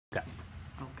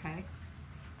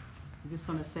just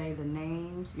going to say the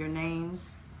names, your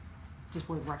names, just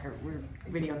for the record. We're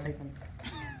videotaping.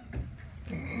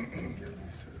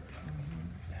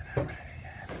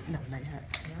 No, not yet.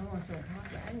 I want some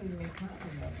coffee. I need to make coffee.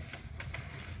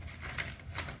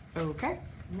 Okay.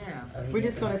 Now, We're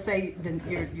just going to say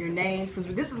your names, because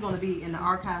this is going to be in the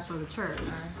archives for the church.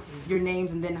 Your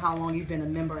names and then how long you've been a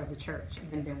member of the church.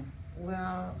 And then.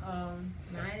 well,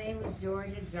 my name is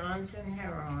Georgia Johnson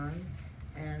Herron,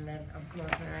 and then, of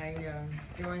course, when I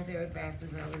joined Third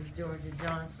Baptist, I was Georgia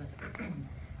Johnson.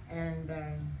 And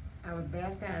I was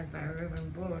baptized by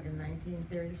Reverend Bullock in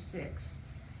 1936.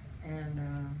 And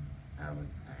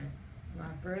my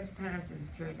first time to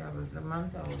this church, I was a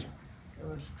month old. It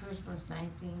was Christmas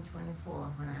 1924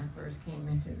 when I first came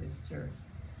into this church.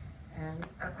 And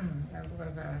of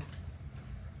course, I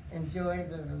enjoyed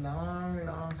the long,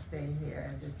 long stay here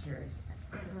at the church.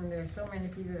 There's so many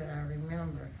people that I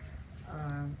remember.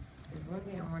 There's one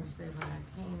thing I want to say when I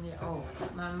came here. Oh,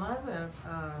 my mother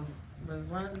was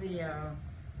one of the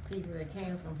people that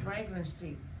came from Franklin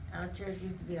Street. Our church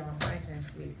used to be on Franklin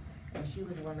Street, and she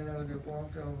was one of those that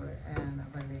walked over and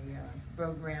when they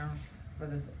broke ground for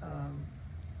this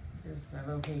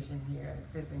location here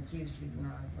at 5th and Q Street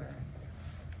Northwest.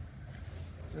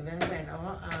 So that's it.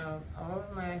 All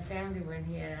of my family went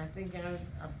here, and I think I was,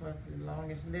 of course, the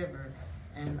longest liver.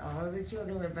 And all of the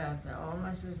children were baptized. All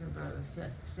my sisters and brothers,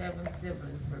 7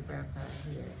 siblings, were baptized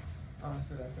here,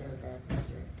 also at the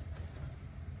Baptist Church.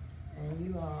 And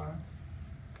you are?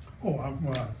 Oh,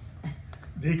 I'm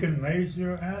Deacon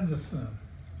Major Anderson.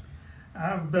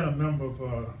 I've been a member of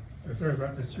the Third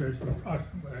Baptist Church for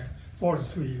approximately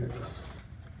 42 years.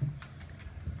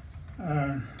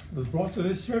 I was brought to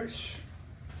this church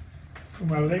from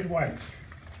my late wife,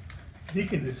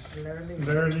 Deaconess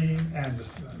Lurleen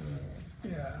Anderson.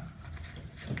 Yeah.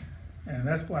 And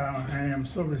that's why I am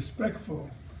so respectful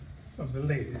of the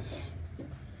ladies.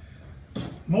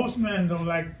 Most men don't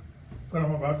like what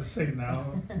I'm about to say now.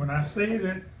 When I say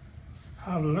that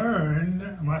I've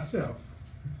learned myself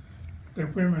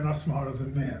that women are smarter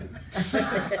than men.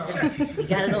 You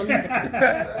got it on there.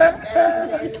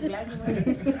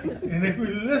 And if we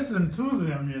listen to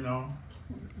them, you know,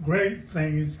 great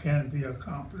things can be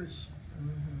accomplished.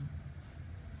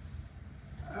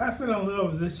 I fell in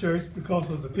love with this church because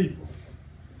of the people.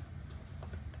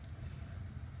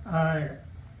 I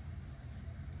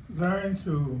learned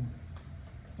to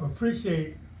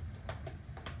appreciate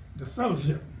the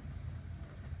fellowship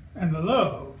and the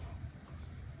love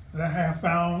that I have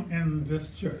found in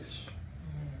this church.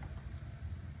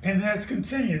 And has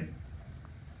continued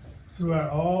throughout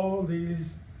all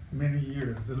these many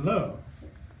years. The love,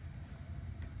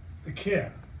 the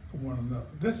care for one another.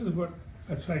 This is what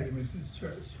attracted me to the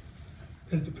church,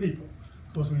 is the people.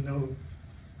 Because we know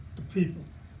the people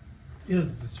is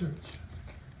the church.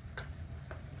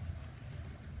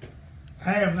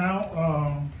 I am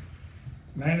now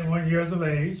 91 years of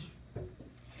age,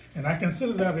 and I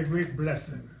consider that a great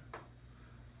blessing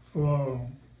for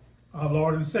our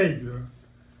Lord and Savior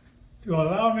to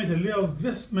allow me to live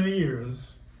this many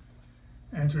years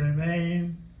and to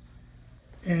remain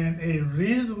in a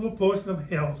reasonable portion of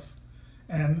health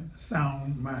and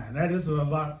sound mind. That is a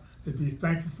lot to be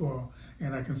thankful for,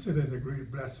 and I consider it a great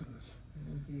blessing.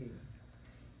 Indeed.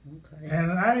 Okay.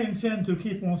 And I intend to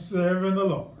keep on serving the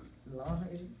Lord.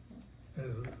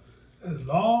 As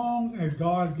long as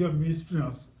God gives me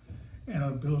strength and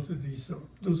ability to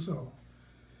do so.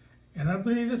 And I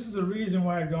believe this is the reason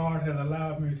why God has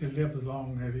allowed me to live as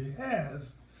long as He has,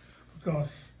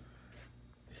 because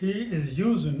He is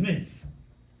using me,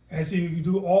 as He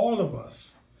do all of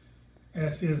us,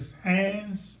 as His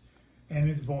hands and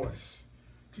His voice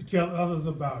to tell others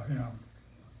about Him,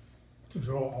 to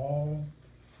draw all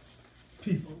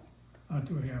people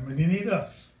unto Him. And He needs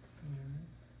us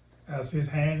as His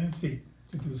hands and feet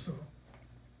to do so.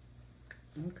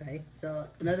 Okay, so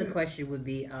another question would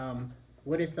be,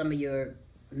 what are some of your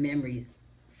memories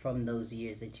from those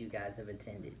years that you guys have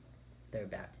attended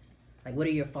Third Baptist? Like, what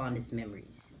are your fondest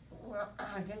memories? Well,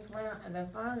 I guess the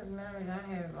fondest memories I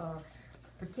have,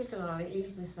 particularly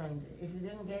Easter Sunday. If you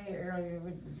didn't get here early, you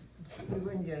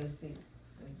wouldn't get a seat.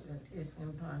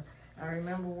 I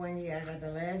remember one year I got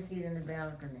the last seat in the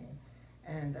balcony,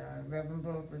 and Reverend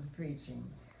Bullock was preaching.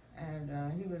 And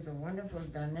he was a wonderful,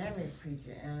 dynamic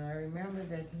preacher. And I remember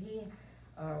that he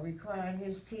required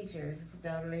his teachers,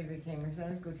 that later became a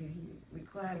Sunday school teacher, he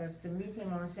required us to meet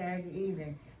him on Saturday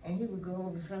evening, and he would go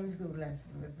over Sunday school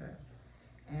lessons with us.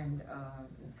 And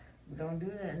we don't do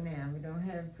that now. We don't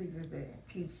have preachers that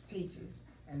teach teachers.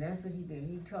 And that's what he did.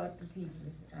 He taught the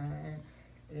teachers, and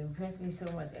it impressed me so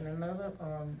much. And another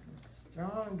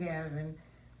strong gathering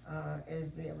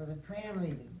was a prayer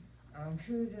meeting on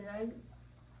Tuesday night.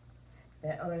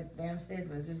 That downstairs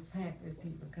was just packed with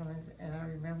people coming, and I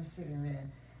remember sitting there,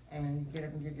 and you get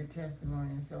up and give your testimony,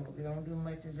 and so we don't do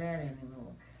much of that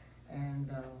anymore.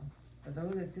 And but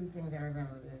those are two things I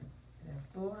remember: the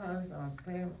full house on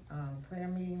prayer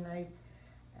meeting night,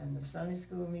 and the Sunday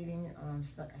school meeting on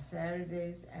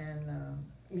Saturdays, and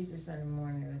Easter Sunday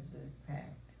morning was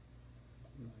packed.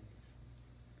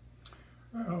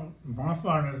 Well, my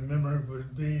fondest memory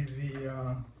would be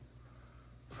the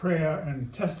prayer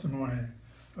and testimony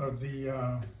of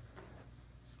the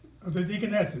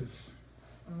deaconesses.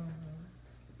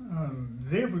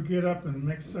 They would get up and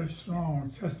make such strong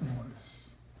testimonies.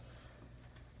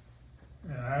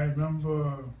 And I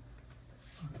remember,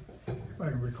 if I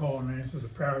can recall names, was the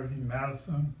Parody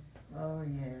Madison. Oh,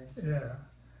 yes. Yeah.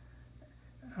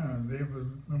 They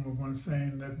would remember one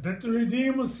saying that, let the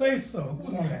Redeemer say so.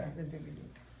 Yeah.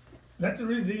 Let the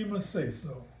Redeemer say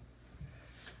so.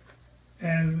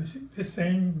 And this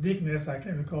same deaconess, I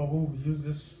can't recall who used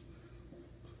this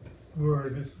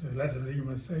word, let the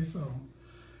Redeemer say so.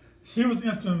 She was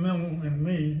instrumental in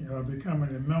me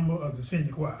becoming a member of the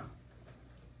senior choir.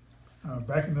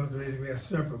 Back in those days, we had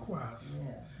separate choirs.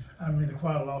 Yeah. I mean, the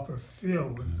choir loft was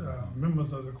filled with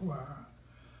members of the choir.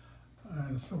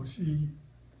 And so she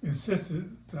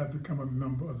insisted that I become a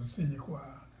member of the senior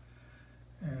choir.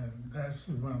 And that's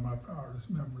one of my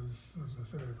proudest memories of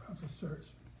the Third Baptist Church.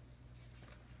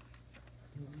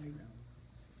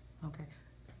 Okay.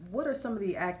 What are some of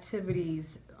the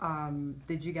activities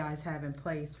that you guys have in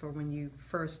place for when you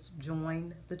first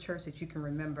joined the church that you can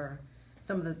remember?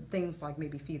 Some of the things like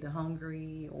maybe feed the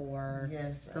hungry or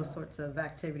Yes, those sorts of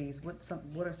activities.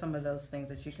 What are some of those things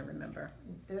that you can remember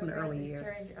from the early years?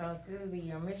 Church, through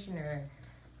the missionary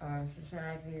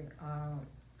society,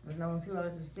 was known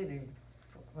throughout the city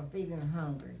for feeding the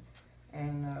hungry,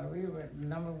 and we were the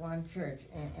 #1 church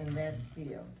in that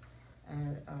field.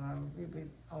 And we would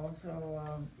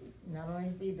also not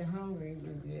only feed the hungry,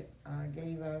 we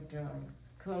gave out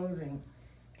clothing,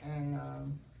 and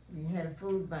we had a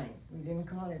food bank. We didn't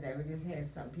call it that. We just had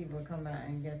some people come by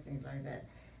and get things like that.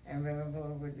 And Reverend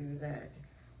Bull would do that.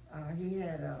 We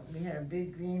had a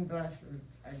big green bus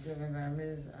driven by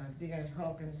Ms. Deaconess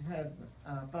Hawkins' husband,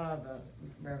 father,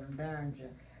 Reverend Barringer,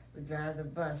 would drive the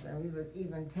bus, and we would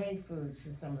even take food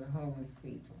to some of the homeless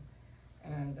people.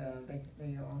 And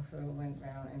they also went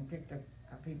around and picked up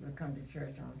people to come to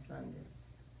church on Sundays.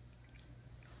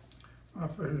 My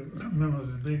favorite memory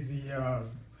would be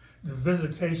the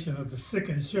visitation of the sick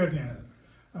and shut in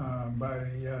by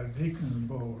the Deacon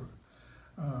Board.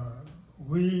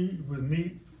 We would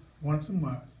meet once a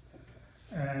month,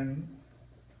 and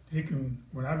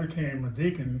when I became a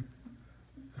deacon,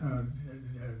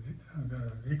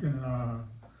 Deacon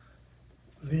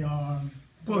Leon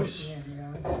Bush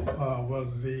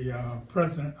was the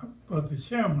president, was the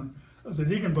chairman of the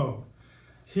Deacon Board.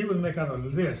 He would make out a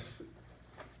list,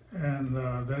 and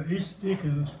that each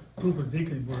group of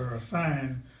deacons were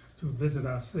assigned to visit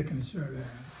our sick and shut in.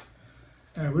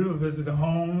 And we would visit the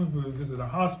homes, we would visit the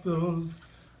hospitals,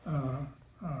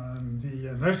 and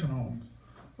the nursing homes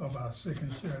of our sick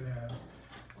and shut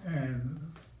in.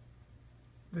 And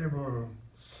there were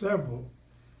several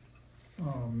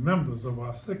members of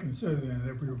our sick and shut in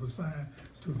that we were assigned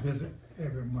to visit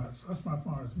every month. So that's my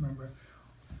fondest memory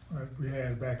that we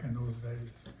had back in those days.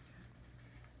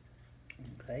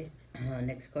 Okay.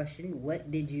 Next question. What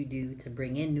did you do to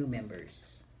bring in new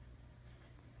members?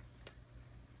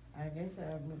 I guess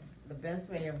the best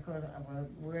way, of course, was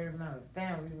word of mouth.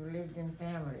 Family, we lived in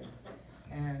families,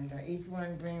 and each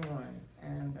one bring one.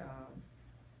 And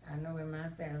I know in my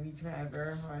family we tried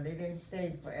very hard. They didn't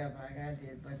stay forever like I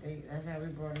did, but that's how we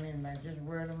brought them in, by just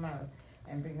word of mouth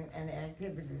and the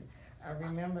activities. I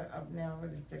remember up now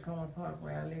with the Tacoma Park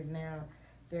where I live now,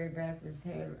 Third Baptist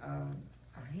had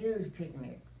a huge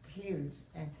picnic, huge,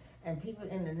 and people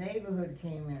in the neighborhood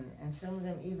came in, and some of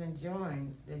them even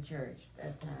joined the church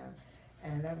that time.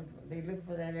 And they looked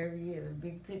for that every year, the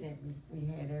big picnic we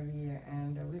had every year,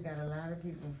 and we got a lot of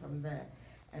people from that.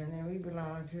 And then we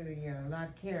belonged to the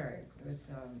Lot Carrick with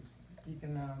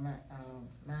Deacon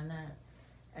Manat.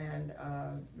 And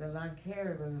the Lot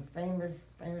Carrick was a famous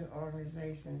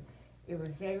organization. It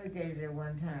was segregated at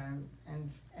one time,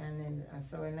 and then,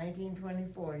 so in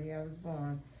 1924, the year I was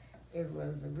born, it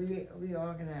was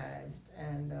reorganized,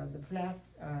 and the plaque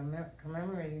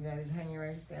commemorating that is hanging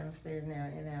right downstairs now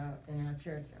in our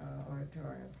church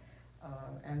auditorium.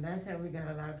 And that's how we got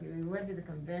a lot of people. We went to the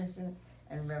convention,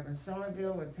 and Reverend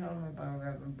Somerville would tell them about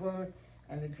Reverend Bullock,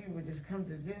 and the people would just come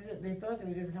to visit. They thought they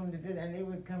would just come to visit, and they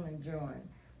would come and join.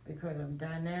 because of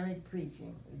dynamic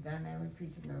preaching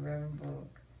of Reverend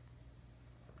Bullock.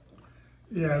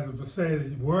 Yeah, as I say,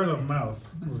 word of mouth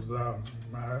was,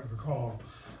 I recall,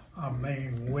 our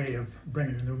main way of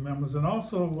bringing new members, and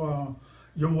also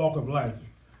your walk of life.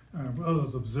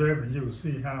 Others observing you,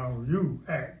 see how you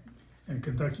act and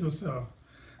conduct yourself,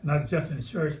 not just in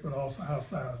church, but also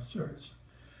outside of the church.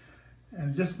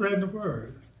 And just spreading the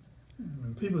word.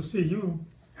 When people see you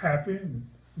happy and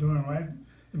doing right,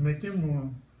 it makes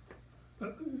them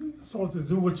sort of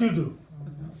do what you do.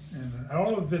 And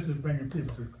all of this is bringing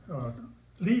people to,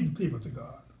 leading people to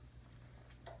God.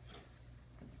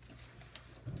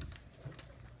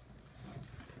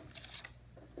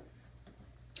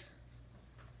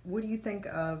 What do you think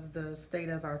of the state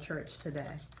of our church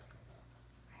today?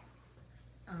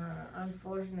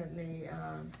 Unfortunately,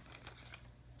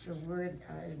 the word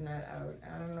is not out.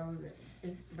 I don't know,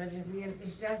 but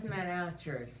it's just not our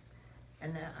church.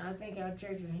 And I think our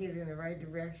church is headed in the right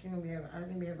direction. I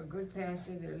think we have a good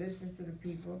pastor that listens to the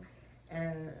people,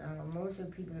 and most of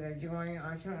the people that are joining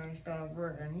are trying to start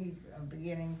work, and he's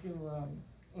beginning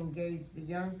to engage the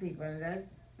young people, and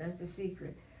that's the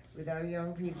secret. Without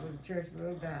young people, the church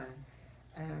will die.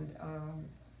 And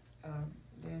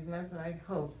there's nothing like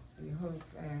hope. We hope,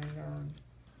 and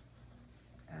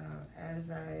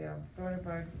as I thought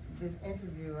about this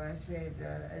interview, I said,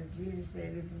 as Jesus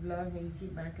said, if you love me, you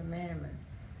keep my commandments.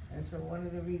 And so one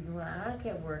of the reasons why I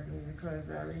kept working is because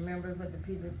I remembered what the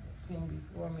people came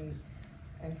before me,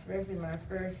 and especially my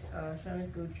first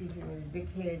Sunday school teacher was Vic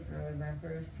Hedgeman, was my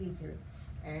first teacher.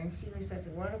 And she was such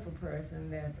a wonderful person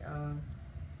that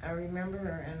I remember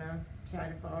her, and I try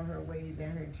to follow her ways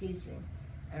and her teaching.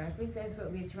 And I think that's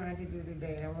what we're trying to do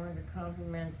today. I wanted to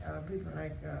compliment people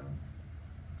like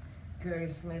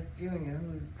Curtis Smith Jr.,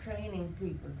 who's training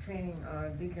people, training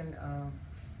Deacon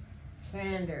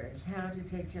Sanders, how to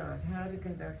take charge, how to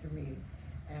conduct a meeting.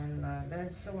 And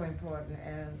that's so important.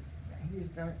 And he's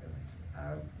done,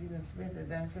 Deacon Smith has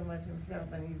done so much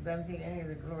himself, and he doesn't take any of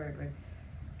the glory, but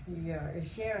he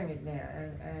is sharing it now.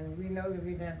 And we know that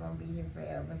we're not going to be here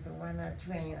forever, so why not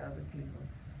train other people?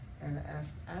 And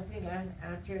I think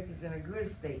our church is in a good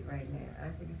state right now. I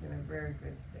think it's in a very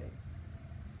good state.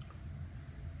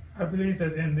 I believe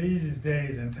that in these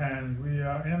days and times, we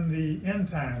are in the end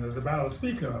times, as the Bible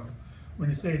speaks of, when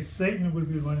he says Satan will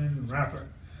be running rampant,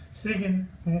 seeking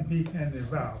whom he can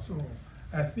devour. So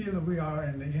I feel that we are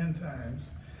in the end times,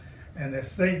 and that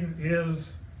Satan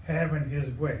is having his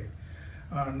way.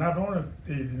 Not only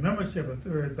the membership of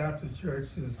Third Baptist Church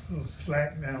is a little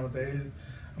slack nowadays,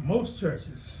 most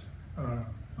churches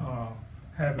are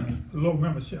having low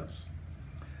memberships.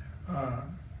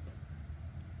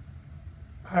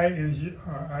 I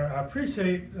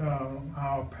appreciate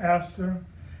our pastor,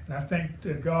 and I think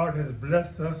that God has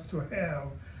blessed us to have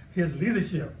his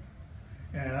leadership.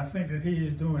 And I think that he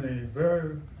is doing a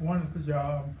very wonderful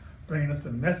job bringing us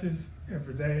the message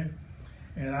every day.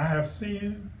 And I have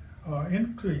seen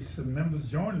increase in members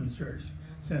joining the church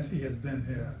since he has been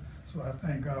here. So I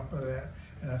thank God for that.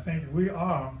 And I think that we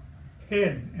are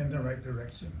heading in the right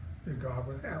direction that God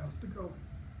would have us to go.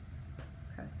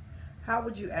 Okay. How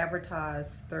would you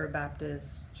advertise Third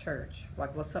Baptist Church?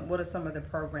 Like, what are some of the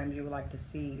programs you would like to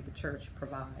see the church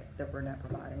provide that we're not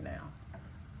providing now?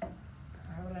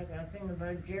 I think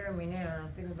about Jeremy now.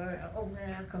 I think about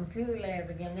opening our computer lab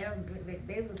again.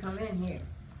 They would come in here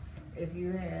if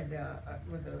you had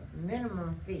with a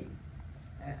minimum fee.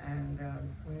 And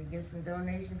when you get some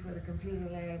donation for the computer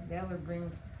lab, that would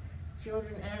bring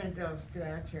children and adults to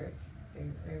our church.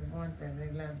 They want that, they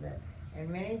love that. And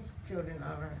many children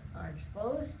are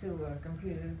exposed to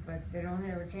computers, but they don't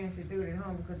have a chance to do it at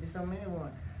home because there's so many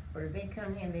ones. But if they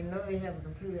come here and they know they have a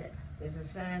computer that's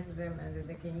assigned to them and that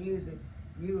they can use it,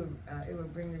 it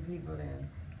would bring the people in.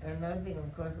 And another thing,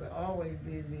 of course, would always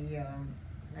be the,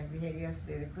 like we had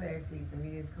yesterday, the prayer feast, and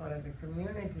we just call it the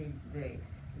community day.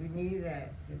 We need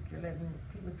that to let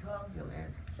people talk to them.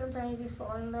 And sometimes you just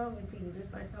fall in love with people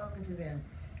just by talking to them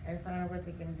and find out what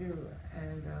they can do.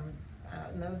 And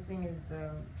another thing is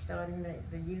starting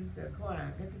the youth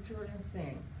choir. Let the children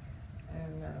sing.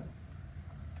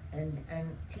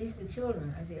 And teach the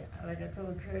children. I said, like I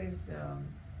told Curtis,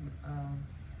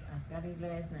 I forgot his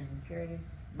last name,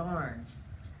 Curtis Barnes,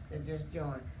 that just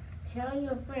joined. Tell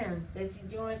your friends that you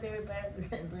joined Third Baptist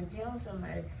and tell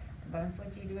somebody about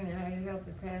what you're doing and how you help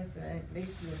the pastor. And they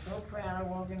feel so proud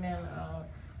walking down the aisle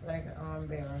like an arm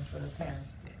bearer for the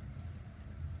pastor.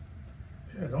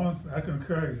 Yeah, I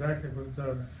concur exactly with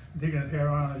Deaconess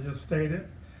Herron just stated.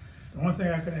 The only thing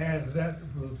I could add to that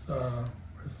was,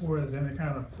 as far as any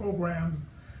kind of programs,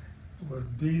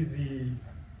 would be the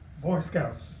Boy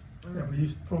Scouts that we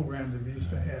used programs that we used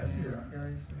to have here.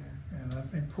 Yes, And I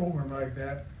think programs like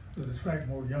that would attract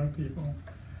more young people.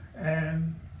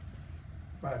 And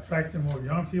by attracting more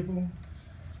young people,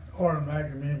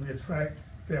 automatically means we attract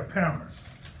their parents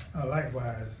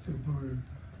likewise to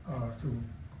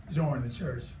join the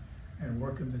church and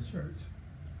work in the church.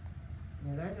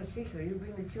 Now that's a secret. You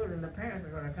bring the children, the parents are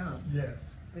going to come. Yes.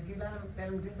 But you let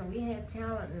them do something. We had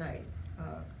talent night,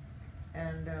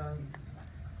 and all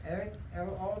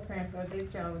the parents thought their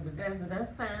child was the best, but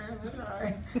that's fine. That's all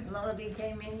right. As long as they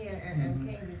came in here and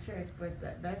came to church. But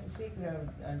that's the secret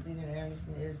of Deacon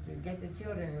Anderson is to get the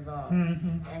children involved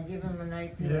and give them a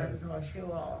night to what we call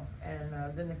show off, and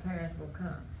then the parents will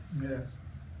come. Yes.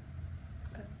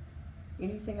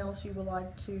 Anything else you would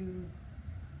like to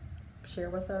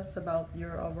share with us about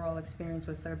your overall experience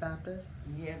with Third Baptist?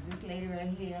 Yeah, this lady right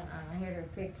here, I had her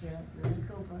picture, Miss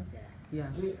Cooper. Yes.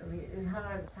 It's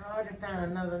hard to find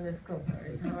another Miss Cooper.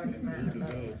 It's hard to find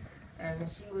another. And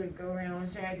she would go around on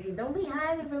Saturday. Don't be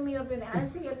hiding from me up in there. I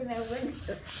see up in that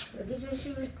window. Get your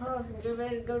shoes polished and get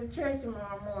ready to go to church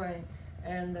tomorrow morning.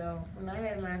 And when I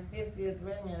had my 50th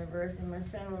wedding anniversary, my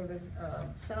son wrote a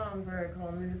song for her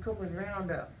called Mrs. Cooper's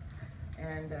Roundup.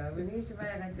 And we need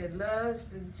somebody like that loves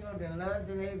the children, loves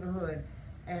the neighborhood,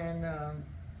 and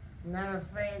not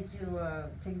afraid to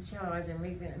take charge and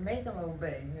make them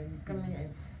obey. And come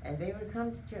in, and they would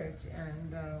come to church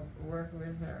and work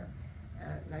with her.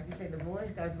 Like you said, the Boy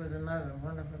Scouts was another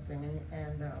wonderful thing,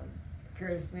 and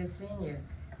Curtis Smith Sr.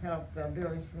 helped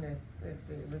Billy Smith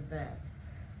with that.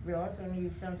 We also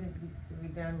need something to be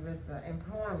done with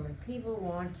employment. People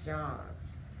want jobs.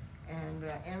 And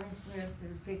Emmy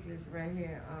Smith's pictures right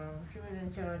here, she was in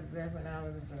charge of that when I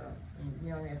was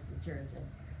young at the church. And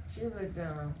she would,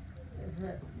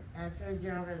 as her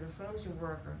job as a social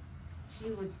worker,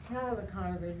 she would tell the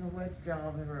congregation what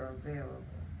jobs were available.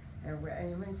 And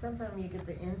when sometimes you get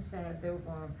the inside dope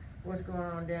on what's going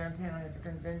on downtown at the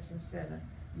convention center,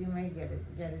 you may get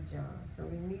a job. So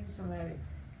we need somebody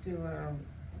to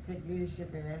take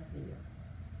leadership in that field.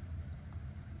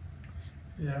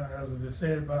 Yeah, as we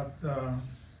said about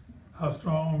how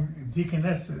strong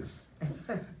Deaconess is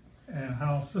and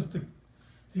how Sister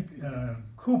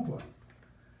Cooper,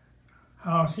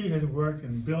 how she has worked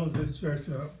and built this church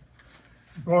up,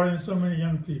 brought in so many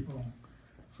young people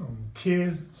from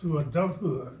kids to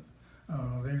adulthood.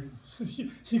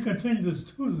 She continues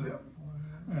to tutor them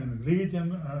and lead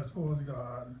them towards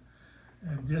God,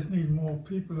 and just need more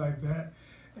people like that.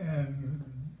 And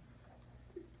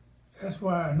that's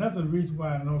why, another reason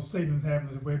why I know Satan's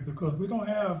happening this way, because we don't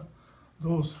have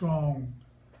those strong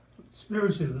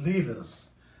spiritual leaders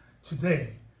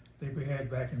today that we had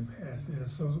back in the past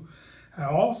years. So I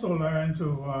also learned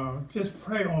to just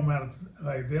pray on matters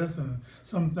like this, and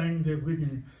some things that we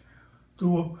can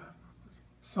do,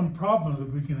 some problems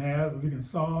that we can have, that we can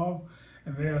solve,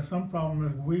 and there are some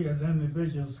problems that we as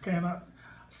individuals cannot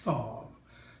solve.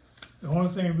 The only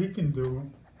thing we can do,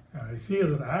 I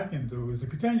feel that I can do, is to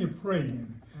continue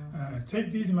praying,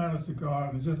 take these matters to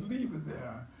God and just leave it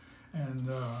there, and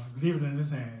leave it in His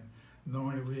hand,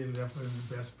 knowing that we left it in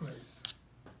the best place.